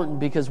important,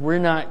 because we're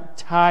not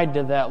tied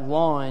to that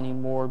law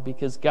anymore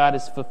because God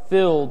has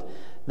fulfilled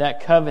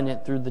that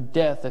covenant through the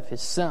death of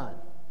His Son.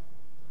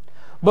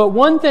 But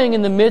one thing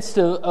in the midst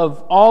of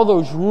all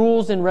those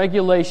rules and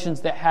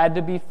regulations that had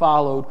to be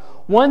followed,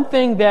 one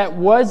thing that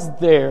was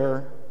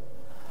there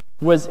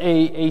was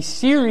a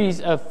series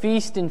of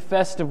feasts and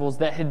festivals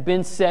that had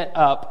been set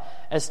up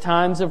as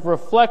times of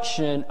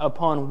reflection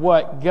upon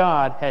what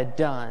God had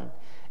done.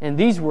 And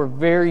these were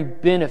very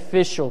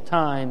beneficial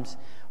times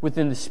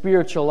within the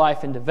spiritual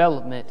life and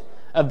development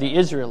of the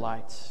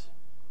Israelites.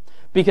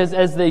 Because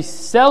as they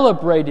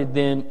celebrated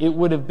them, it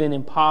would have been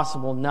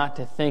impossible not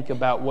to think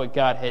about what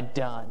God had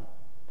done.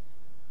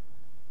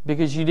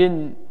 Because you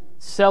didn't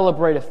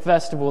celebrate a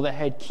festival that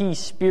had key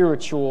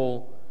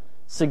spiritual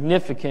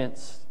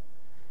significance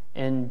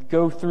and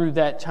go through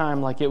that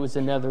time like it was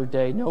another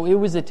day. No, it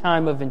was a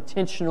time of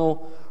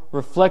intentional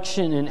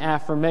reflection and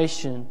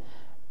affirmation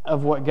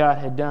of what God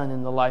had done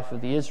in the life of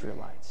the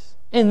Israelites.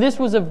 And this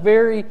was a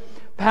very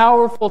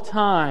powerful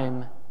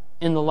time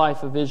in the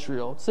life of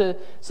Israel. It's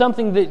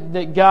something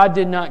that God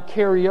did not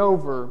carry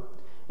over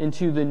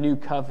into the new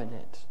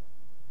covenant.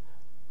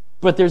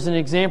 But there's an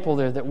example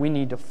there that we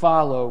need to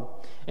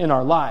follow in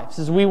our lives.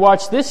 As we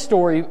watch this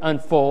story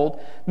unfold,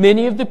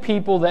 many of the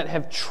people that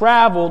have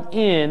traveled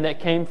in, that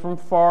came from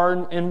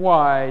far and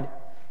wide,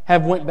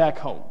 have went back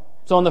home.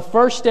 So on the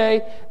first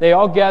day, they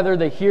all gather,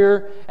 they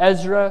hear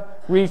Ezra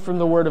read from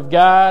the Word of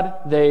God,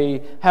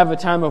 they have a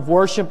time of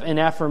worship and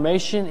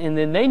affirmation, and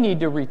then they need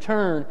to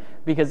return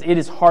because it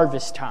is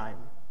harvest time.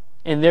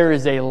 And there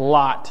is a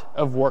lot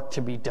of work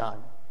to be done.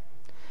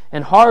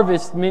 And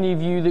harvest, many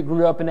of you that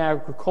grew up in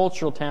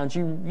agricultural towns,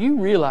 you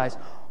realize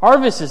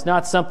harvest is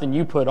not something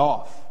you put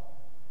off.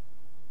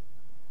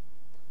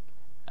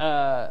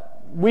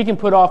 We can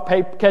put off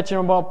catching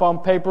up on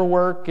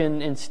paperwork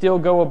and still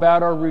go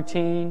about our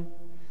routine.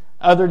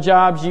 Other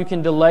jobs, you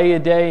can delay a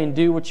day and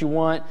do what you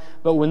want.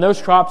 But when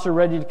those crops are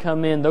ready to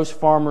come in, those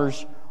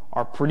farmers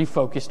are pretty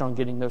focused on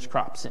getting those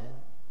crops in.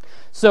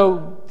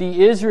 So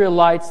the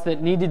Israelites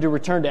that needed to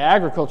return to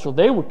agriculture,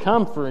 they would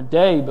come for a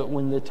day, but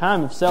when the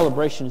time of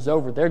celebration is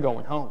over, they're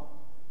going home.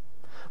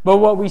 But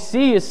what we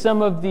see is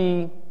some of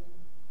the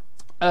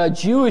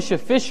Jewish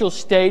officials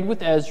stayed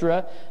with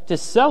Ezra to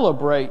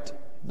celebrate,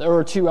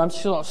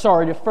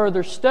 to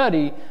further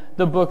study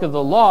the book of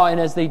the law. And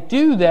as they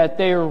do that,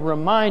 they are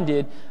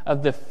reminded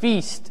of the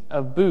Feast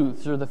of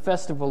Booths, or the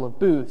Festival of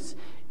Booths.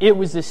 It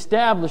was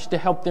established to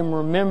help them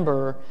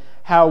remember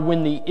how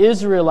when the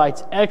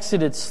Israelites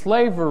exited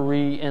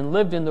slavery and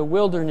lived in the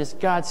wilderness,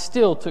 God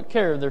still took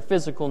care of their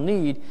physical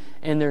need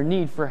and their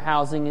need for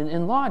housing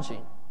and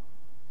lodging.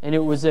 And it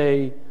was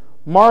a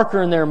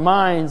marker in their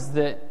minds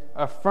that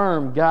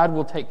affirmed God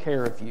will take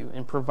care of you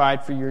and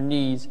provide for your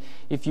needs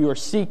if you are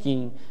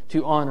seeking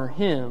to honor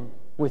Him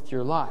with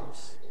your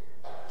lives.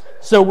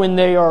 So when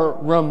they are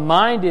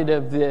reminded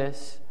of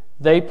this,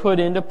 they put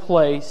into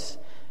place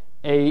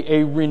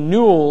a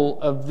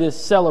renewal of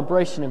this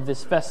celebration of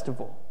this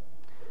festival.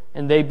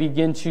 And they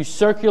begin to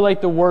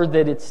circulate the word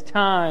that it's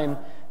time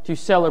to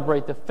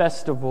celebrate the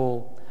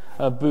Festival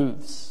of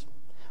Booths.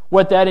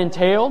 What that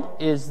entailed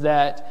is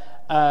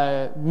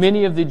that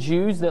many of the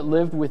Jews that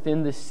lived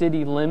within the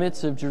city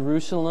limits of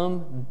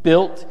Jerusalem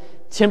built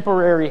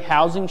temporary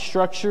housing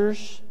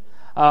structures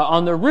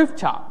on the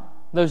rooftop.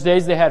 Those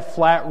days they had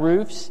flat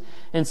roofs,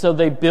 and so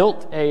they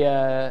built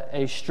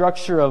a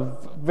structure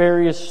of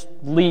various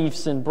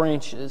leaves and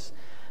branches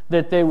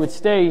that they would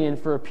stay in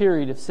for a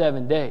period of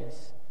 7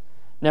 days.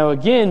 Now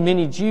again,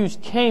 many Jews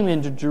came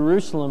into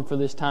Jerusalem for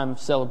this time of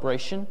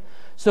celebration,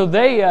 so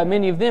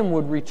many of them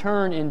would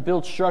return and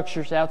build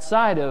structures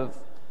outside of,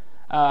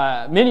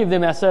 many of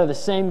them outside of the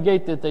same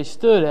gate that they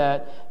stood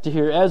at to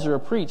hear Ezra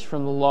preach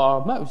from the law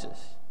of Moses.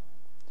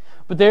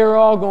 But they are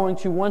all going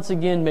to once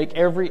again make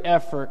every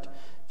effort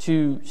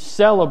to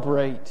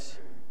celebrate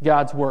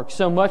God's work,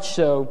 so much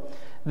so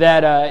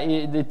that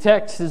the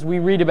text, as we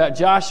read about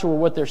Joshua,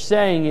 what they're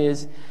saying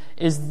is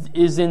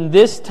in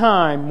this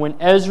time, when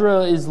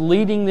Ezra is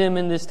leading them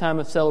in this time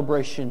of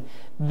celebration,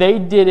 they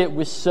did it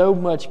with so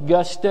much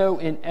gusto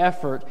and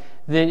effort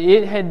that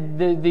it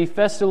had the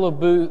Festival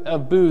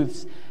of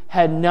Booths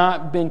had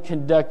not been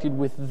conducted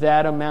with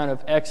that amount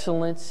of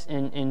excellence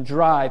and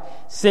drive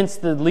since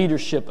the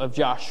leadership of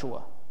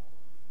Joshua.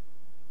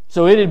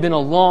 So it had been a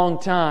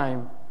long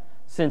time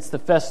since the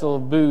Festival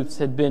of Booths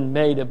had been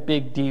made a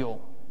big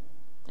deal.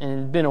 And it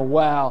had been a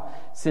while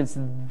since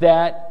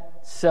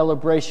that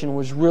celebration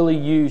was really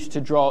used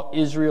to draw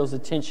Israel's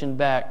attention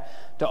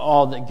back to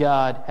all that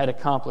God had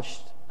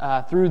accomplished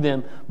through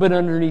them. But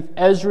underneath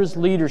Ezra's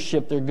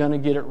leadership, they're going to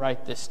get it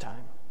right this time.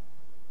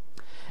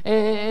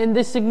 And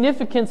the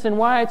significance and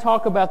why I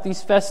talk about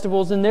these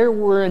festivals, and there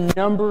were a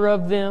number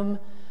of them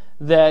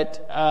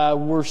that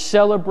were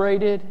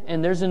celebrated,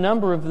 and there's a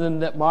number of them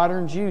that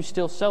modern Jews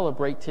still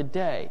celebrate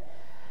today.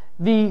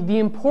 The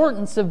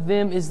importance of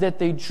them is that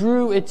they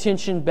drew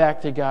attention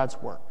back to God's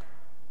work.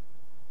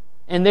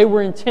 And they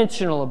were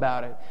intentional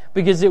about it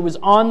because it was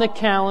on the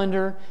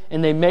calendar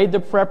and they made the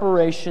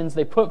preparations,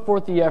 they put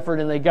forth the effort,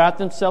 and they got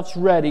themselves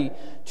ready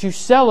to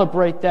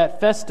celebrate that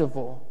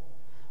festival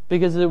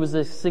because it was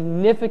a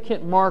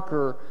significant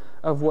marker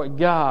of what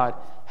God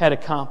had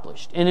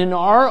accomplished. And in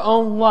our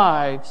own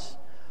lives,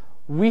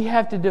 we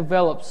have to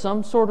develop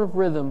some sort of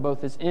rhythm,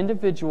 both as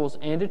individuals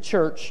and a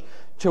church,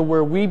 to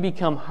where we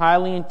become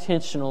highly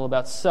intentional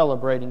about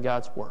celebrating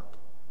God's work.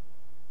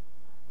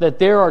 That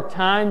there are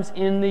times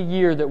in the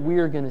year that we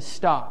are going to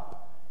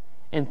stop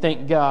and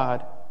thank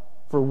God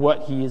for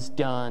what He has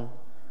done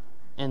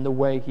and the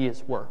way He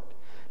has worked.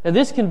 Now,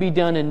 this can be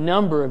done in a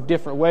number of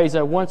different ways.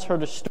 I once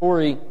heard a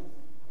story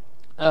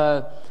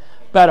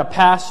about a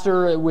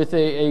pastor with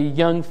a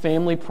young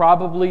family.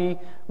 Probably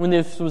when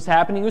this was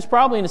happening, he was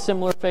probably in a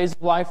similar phase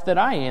of life that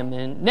I am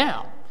in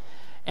now.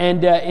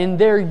 And in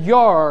their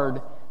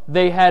yard,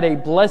 they had a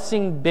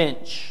blessing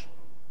bench.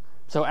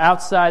 So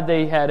outside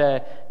they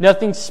had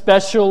nothing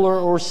special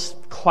or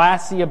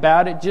classy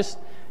about it,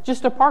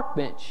 just a park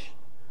bench.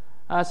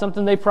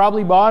 Something they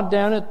probably bought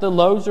down at the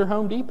Lowe's or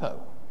Home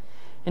Depot.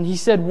 And he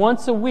said,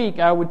 once a week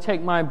I would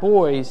take my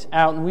boys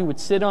out and we would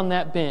sit on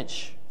that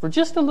bench for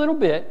just a little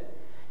bit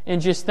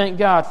and just thank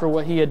God for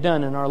what He had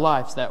done in our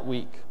lives that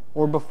week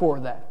or before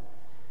that.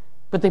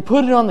 But they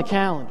put it on the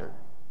calendar.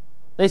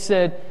 They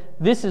said,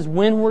 this is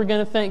when we're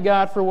going to thank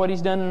God for what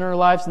He's done in our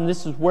lives, and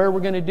this is where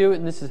we're going to do it,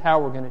 and this is how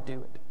we're going to do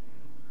it.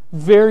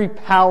 Very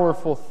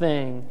powerful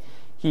thing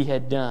He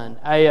had done.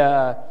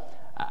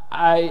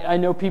 I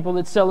know people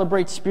that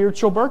celebrate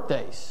spiritual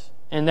birthdays,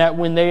 and that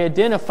when they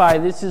identify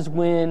this is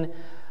when.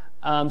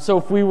 So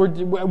if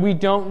we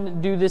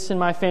don't do this in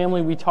my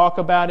family, we talk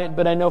about it.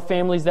 But I know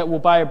families that will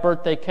buy a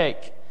birthday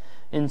cake,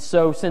 and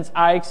so since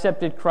I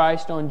accepted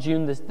Christ on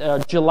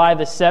July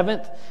the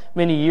 7th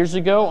many years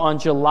ago, on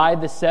July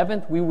the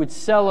 7th we would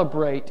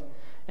celebrate,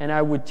 and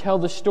I would tell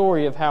the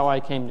story of how I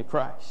came to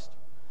Christ.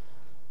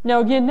 Now,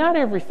 again, not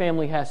every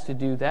family has to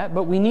do that,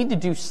 but we need to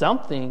do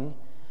something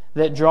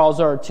that draws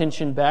our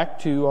attention back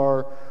to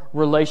our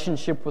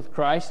relationship with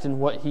Christ and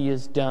what He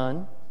has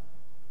done.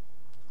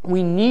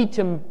 We need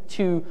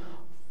to,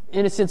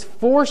 in a sense,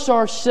 force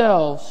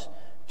ourselves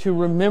to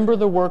remember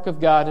the work of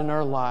God in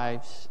our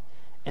lives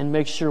and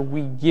make sure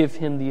we give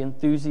Him the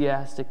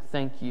enthusiastic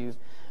thank you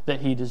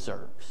that He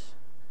deserves.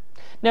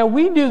 Now,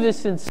 we do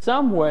this in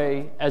some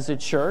way as a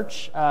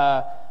church.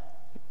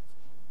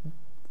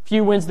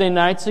 Few Wednesday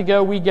nights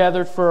ago, we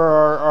gathered for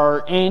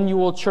our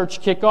annual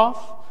church kickoff,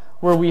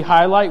 where we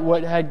highlight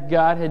what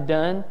God had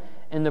done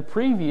in the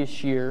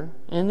previous year,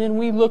 and then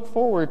we look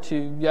forward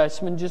to, I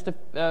spend just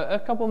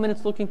a couple of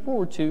minutes looking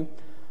forward to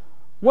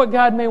what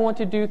God may want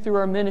to do through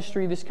our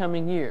ministry this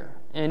coming year.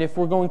 And if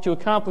we're going to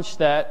accomplish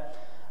that,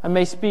 I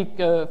may speak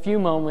a few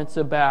moments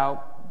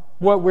about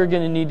what we're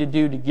going to need to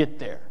do to get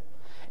there.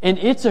 And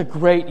it's a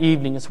great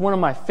evening. It's one of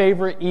my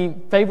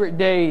favorite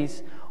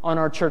days on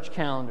our church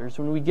calendars,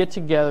 when we get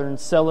together and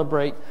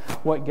celebrate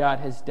what God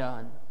has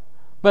done.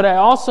 But I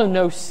also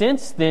know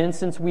since then,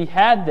 since we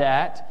had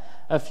that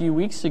a few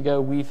weeks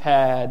ago, we've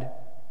had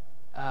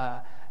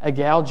a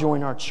gal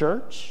join our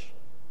church,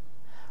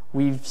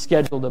 we've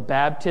scheduled a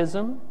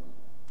baptism,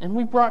 and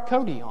we brought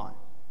Cody on.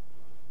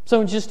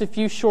 So in just a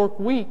few short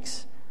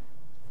weeks,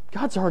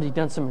 God's already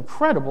done some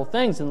incredible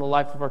things in the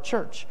life of our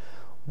church.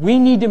 We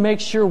need to make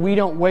sure we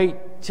don't wait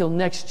till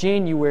next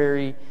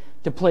January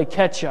to play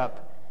catch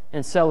up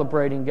and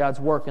celebrating God's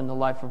work in the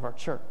life of our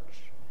church.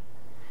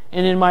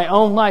 And in my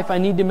own life, I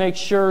need to make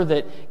sure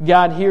that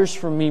God hears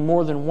from me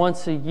more than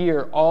once a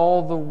year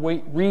all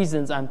the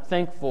reasons I'm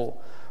thankful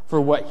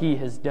for what He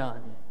has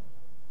done.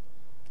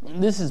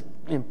 And this is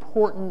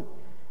important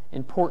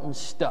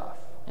stuff,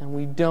 and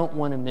we don't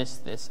want to miss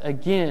this.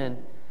 Again,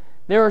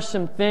 there are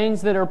some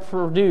things that are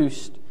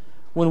produced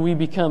when we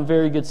become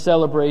very good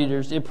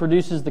celebrators. It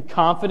produces the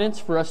confidence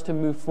for us to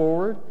move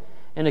forward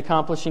in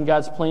accomplishing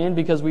God's plan,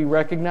 because we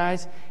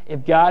recognize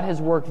if God has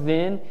worked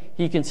then,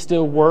 He can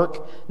still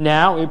work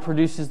now. It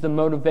produces the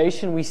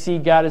motivation. We see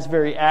God is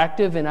very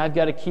active and I've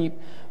got to keep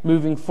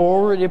moving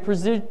forward. It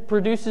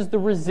produces the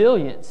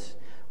resilience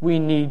we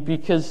need,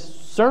 because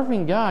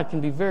serving God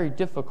can be very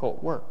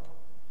difficult work.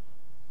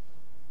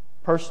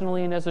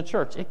 Personally and as a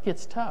church, it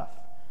gets tough.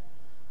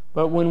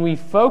 But when we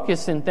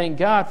focus and thank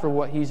God for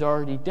what He's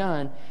already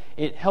done,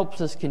 it helps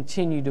us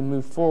continue to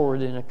move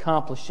forward in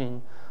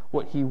accomplishing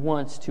what He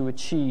wants to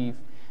achieve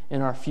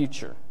in our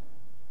future.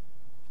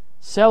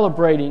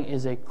 Celebrating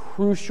is a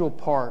crucial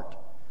part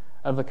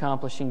of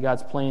accomplishing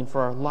God's plan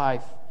for our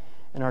life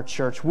and our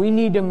church. We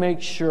need to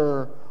make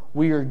sure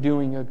we are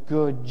doing a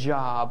good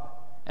job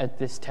at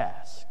this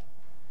task.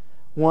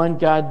 One,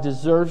 God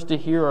deserves to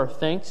hear our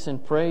thanks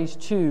and praise.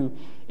 Two,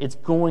 it's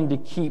going to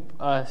keep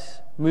us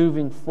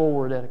moving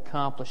forward at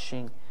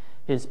accomplishing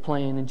His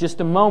plan. In just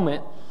a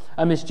moment,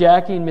 Miss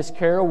Jackie and Miss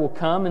Carol will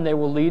come and they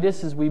will lead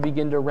us as we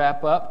begin to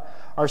wrap up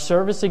our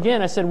service.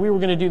 Again, I said we were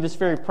going to do this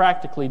very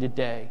practically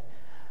today.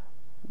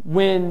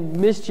 When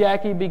Miss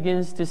Jackie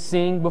begins to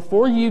sing,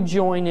 before you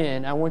join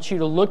in, I want you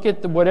to look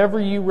at whatever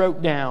you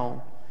wrote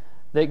down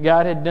that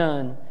God had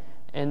done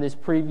in this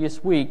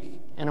previous week,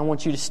 and I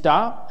want you to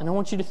stop, and I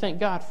want you to thank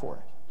God for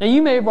it. Now,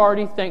 you may have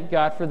already thanked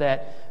God for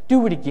that.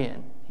 Do it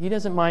again. He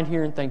doesn't mind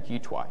hearing thank you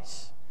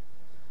twice.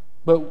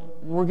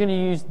 But we're going to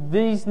use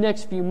these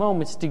next few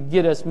moments to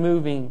get us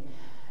moving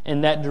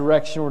in that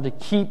direction, or to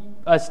keep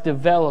us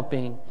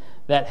developing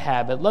that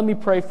habit. Let me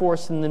pray for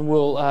us, and then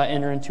we'll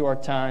enter into our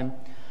time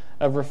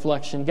of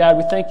reflection. God,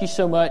 we thank you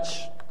so much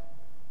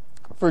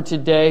for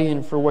today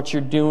and for what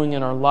you're doing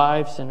in our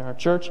lives and our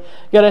church.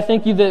 God, I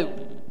thank you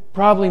that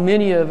probably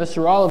many of us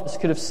or all of us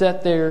could have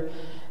sat there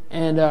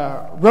and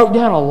wrote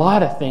down a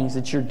lot of things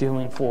that you're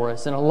doing for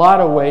us, in a lot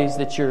of ways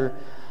that you're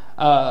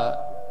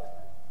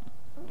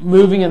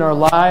moving in our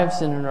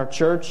lives and in our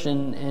church.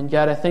 And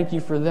God, I thank you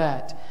for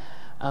that.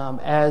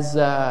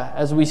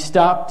 As we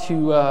stop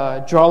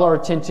to draw our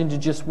attention to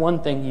just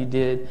one thing you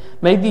did,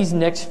 may these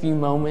next few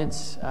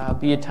moments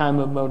be a time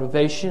of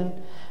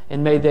motivation,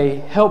 and may they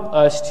help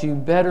us to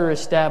better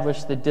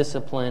establish the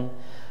discipline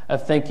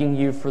of thanking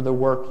you for the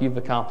work you've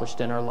accomplished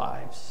in our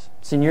lives.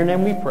 It's in your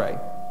name we pray.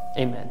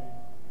 Amen.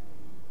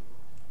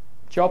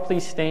 Would y'all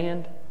please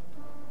stand?